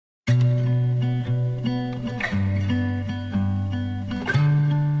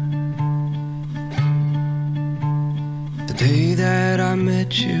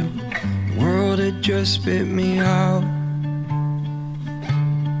met you, the world had just spit me out.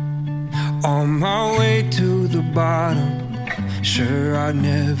 On my way to the bottom, sure I'd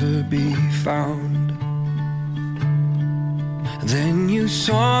never be found. Then you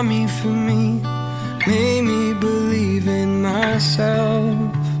saw me for me, made me believe in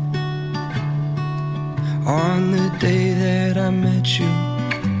myself. On the day that I met you,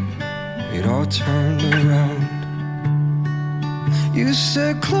 it all turned around. You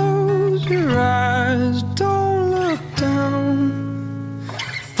said close your eyes, don't look down.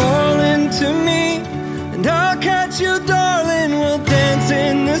 Fall into me, and I'll catch you, darling. We'll dance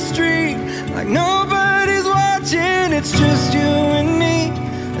in the street like nobody's watching. It's just you and me,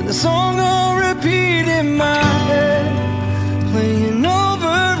 and the song will repeat in my head, playing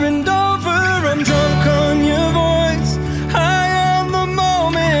over and over. I'm drunk on your voice, high on the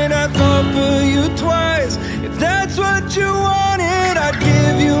moment. I thought for you twice. If that's what you wanted, I'd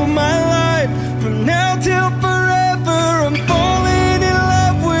give you my life from now till forever. I'm falling in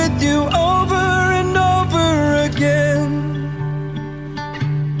love with you over and over again.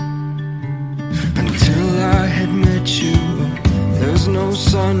 Until I had met you, there's no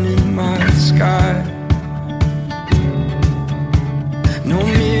sun in my sky, no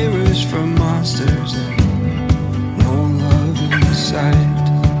mirrors for monsters, and no love in sight.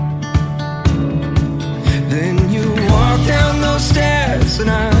 Then you walked down those stairs, and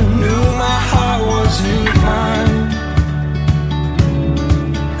I knew my heart wasn't mine.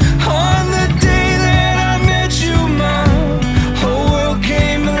 On the day that I met you, my whole world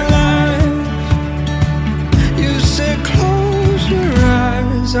came alive. You said close your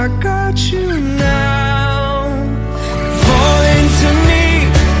eyes, I got you now. Fall into me,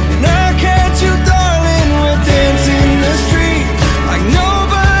 and I'll catch you, darling. We'll dance in the street like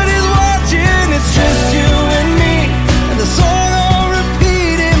nobody's watching. It's just you and me, and the song will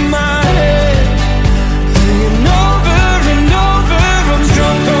repeat in my head, playing over and over. I'm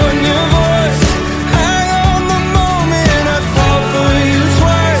drunk on your voice, high on the moment. I'd fall for you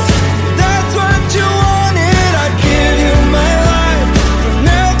twice. That's what you wanted, I'd give you my life from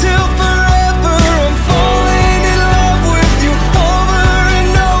now till forever. I'm falling in love with you over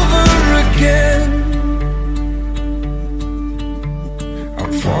and over again.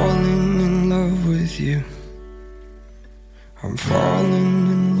 I'm falling in love with you. I'm falling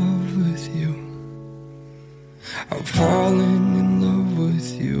in love with you. I'm falling in love with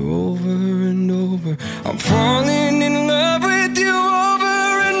you over and over. I'm falling in love with you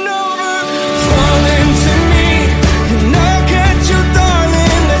over and over. Fall into me, and I'll catch you,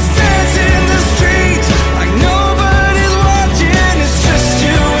 darling. Let's dance in the streets like nobody's watching. It's just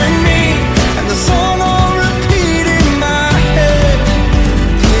you and me, and the song will repeat in my head,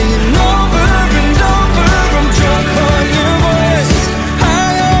 playing over and over. I'm drunk on your voice,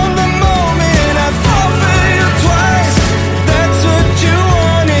 high on the moment. I fall for you twice. That's what you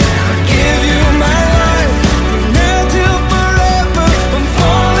wanted, I'd give you my life from now till forever. I'm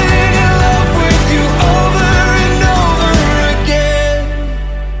falling in love with you over and over again.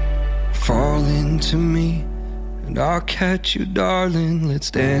 Fall into me, and I'll catch you, darling. Let's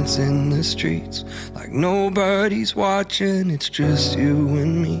dance in the streets like nobody's watching. It's just you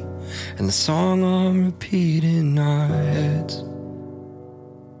and me, and the song on repeat in our heads.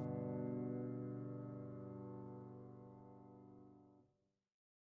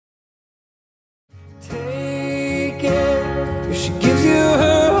 Take it. If she gives you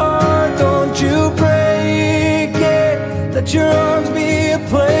her heart, don't you break it. Let your arms be a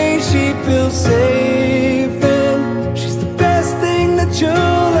place she feels safe in. She's the best thing that you'll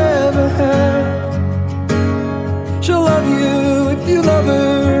ever have. She'll love you if you love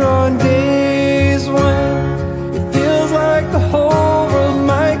her on days when it feels like the whole world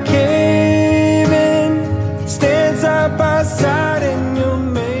might cave in. Stand side by side and you'll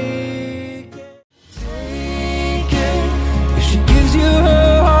make it. Take it. If she gives you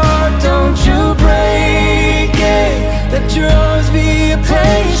her heart, don't you break it. Let your arms be a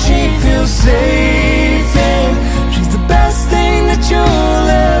place she feels safe in. She's the best thing that you'll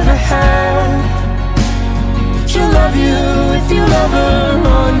ever have. She'll love you if you love her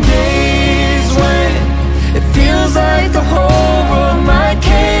on days when it feels like the whole